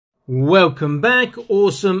Welcome back,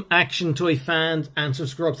 awesome action toy fans and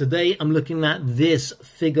subscribers. Today I'm looking at this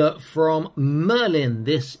figure from Merlin.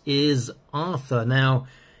 This is Arthur. Now,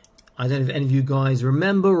 I don't know if any of you guys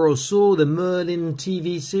remember or saw the Merlin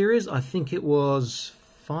TV series. I think it was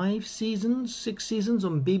 6 seasons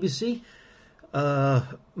on BBC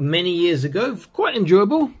many years ago. Quite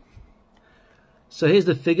enjoyable. So here's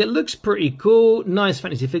the figure. It looks pretty cool. Nice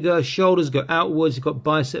fantasy figure. Shoulders go outwards. You've got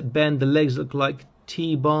bicep bend. The legs look like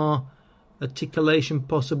T-bar articulation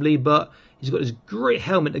possibly, but he's got this great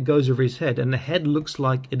helmet that goes over his head, and the head looks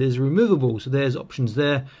like it is removable. So there's options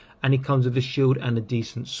there, and he comes with a shield and a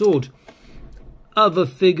decent sword. Other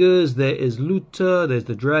figures, there is Luther, there's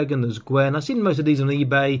the dragon, there's Gwen. I've seen most of these on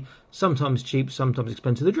eBay, sometimes cheap, sometimes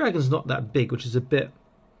expensive. The dragon's not that big, which is a bit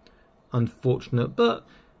unfortunate, but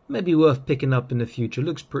maybe worth picking up in the future.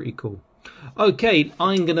 Looks pretty cool. Okay,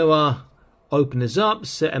 I'm going to open this up,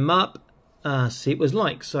 set him up, see what it was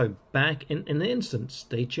like. So back in the instant.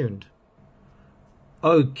 Stay tuned.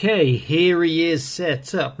 Okay, here he is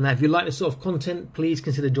set up. Now, if you like this sort of content, please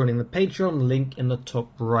consider joining the Patreon, link in the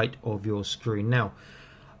top right of your screen. Now,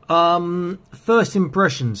 first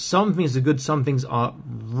impressions. Some things are good, some things are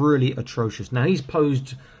really atrocious. Now, he's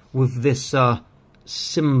posed with this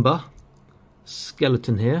Simba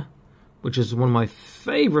skeleton here, which is one of my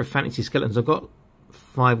favourite fantasy skeletons. I've got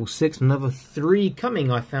 5 or 6, another 3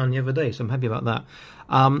 coming I found the other day, so I'm happy about that.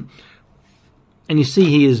 And you see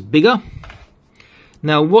he is bigger.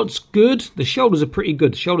 Now what's good, the shoulders are pretty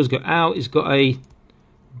good. The shoulders go out, it's got a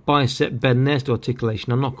bicep bend there to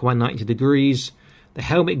articulation. I'm not quite 90 degrees. The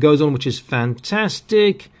helmet goes on, which is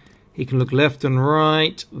fantastic. He can look left and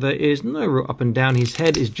right. There is no real up and down. His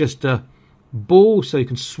head is just a ball, so you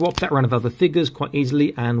can swap that around with other figures quite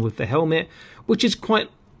easily, and with the helmet, which is quite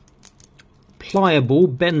pliable,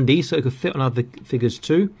 bendy, so it could fit on other figures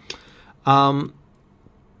too.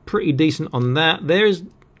 Pretty decent on that. There's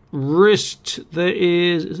wrist. There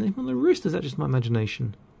is anything on the wrist? Is that just my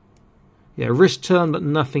imagination? Yeah, wrist turn, but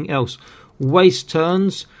nothing else. Waist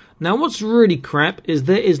turns. Now, what's really crap is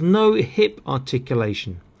there is no hip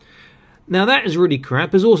articulation. Now, that is really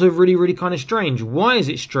crap. It's also really kind of strange. Why is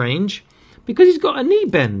it strange? Because he's got a knee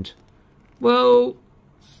bend. Well,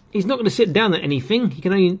 he's not going to sit down at anything. He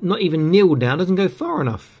can only not even kneel down. Doesn't go far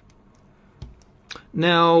enough.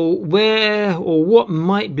 Now, where or what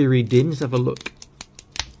might be redeemed? Let's have a look.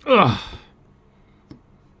 Ugh.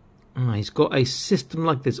 He's got a system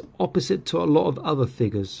like this, opposite to a lot of other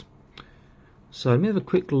figures. So let me have a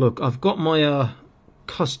quick look. I've got my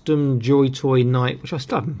custom Joy Toy Knight, which I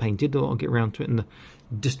still haven't painted. I'll get around to it in the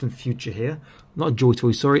distant future here. Not Joy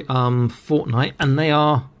Toy, sorry. Fortnite, and they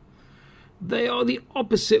are the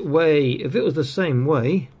opposite way. If it was the same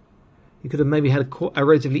way, you could have maybe had a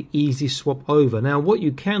relatively easy swap over. Now, what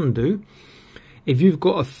you can do, if you've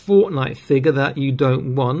got a Fortnite figure that you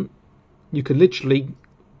don't want, you could literally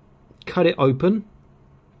cut it open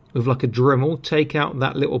with like a Dremel, take out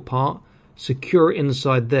that little part, secure it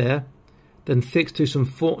inside there, then fix to some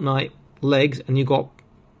Fortnite legs, and you got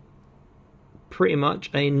pretty much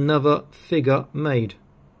another figure made.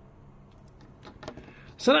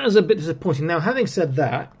 So that was a bit disappointing. Now, having said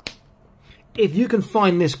that, if you can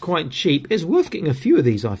find this quite cheap, it's worth getting a few of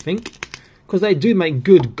these, I think, because they do make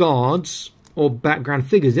good guards or background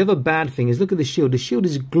figures. The other bad thing is, look at the shield. The shield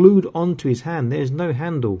is glued onto his hand. There's no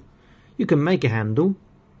handle. You can make a handle,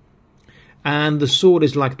 and the sword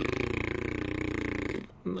is like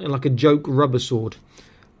a joke rubber sword.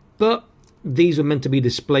 But these were meant to be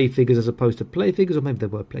display figures as opposed to play figures, or maybe they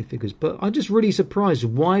were play figures. But I'm just really surprised.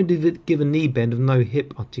 Why did it give a knee bend with no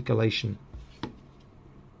hip articulation?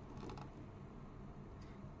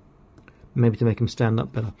 Maybe to make him stand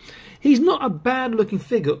up better. He's not a bad looking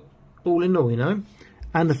figure, all in all, you know.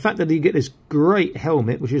 And the fact that you get this great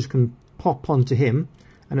helmet, which just can pop onto him,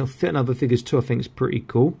 and it'll fit in other figures too, I think is pretty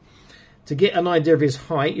cool. To get an idea of his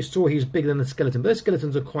height, you saw he was bigger than the skeleton, but those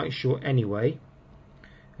skeletons are quite short anyway.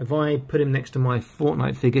 If I put him next to my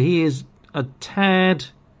Fortnite figure, he is a tad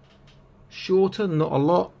shorter, not a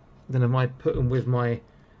lot, than if I put him with my...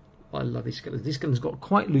 I love these skeletons. These skeletons got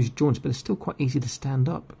quite loose joints, but they're still quite easy to stand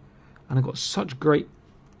up. And I've got such great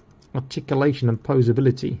articulation and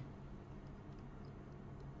posability.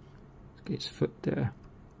 Let's get his foot there.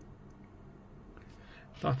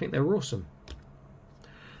 I think they're awesome.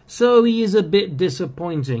 So he is a bit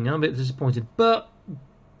disappointing. I'm a bit disappointed, but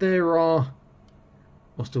there are...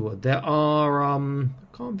 What's the word? There are, I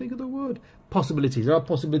can't think of the word. Possibilities. There are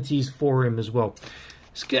possibilities for him as well.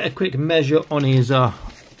 Let's get a quick measure on his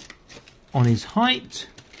height.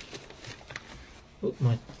 Oh,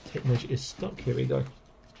 my tape measure is stuck. Here we go.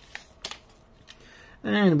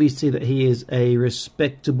 And we see that he is a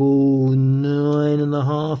respectable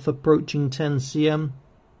 9.5, approaching 10 cm.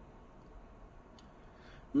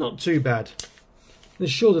 Not too bad. He's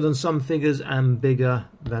shorter than some figures and bigger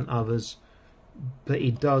than others, but he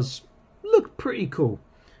does look pretty cool.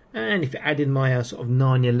 And if you add in my sort of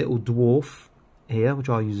Narnia little dwarf here, which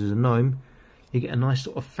I use as a gnome, you get a nice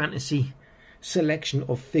sort of fantasy selection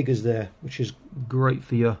of figures there, which is great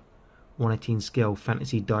for your 1/18 scale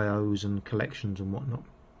fantasy dios and collections and whatnot.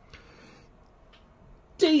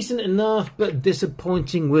 Decent enough, but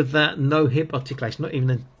disappointing with that no hip articulation, not even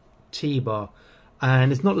a T-bar.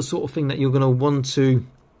 And it's not the sort of thing that you're going to want to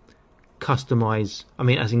customize, I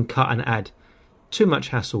mean as in cut and add. Too much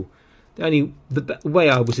hassle. The way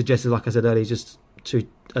I would suggest is, like I said earlier, just to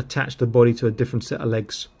attach the body to a different set of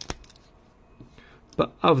legs.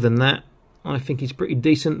 But other than that, I think he's pretty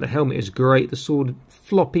decent. The helmet is great. The sword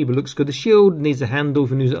floppy but looks good. The shield needs a handle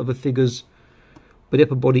for news other figures, but the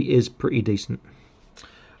upper body is pretty decent.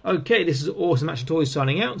 Okay, this is Awesome Action Toys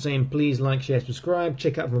signing out, saying please like, share, subscribe.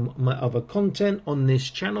 Check out my other content on this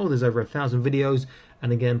channel. There's over 1,000 videos.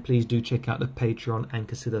 And again, please do check out the Patreon and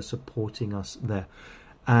consider supporting us there.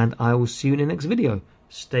 And I will see you in the next video.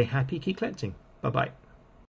 Stay happy, keep collecting. Bye-bye.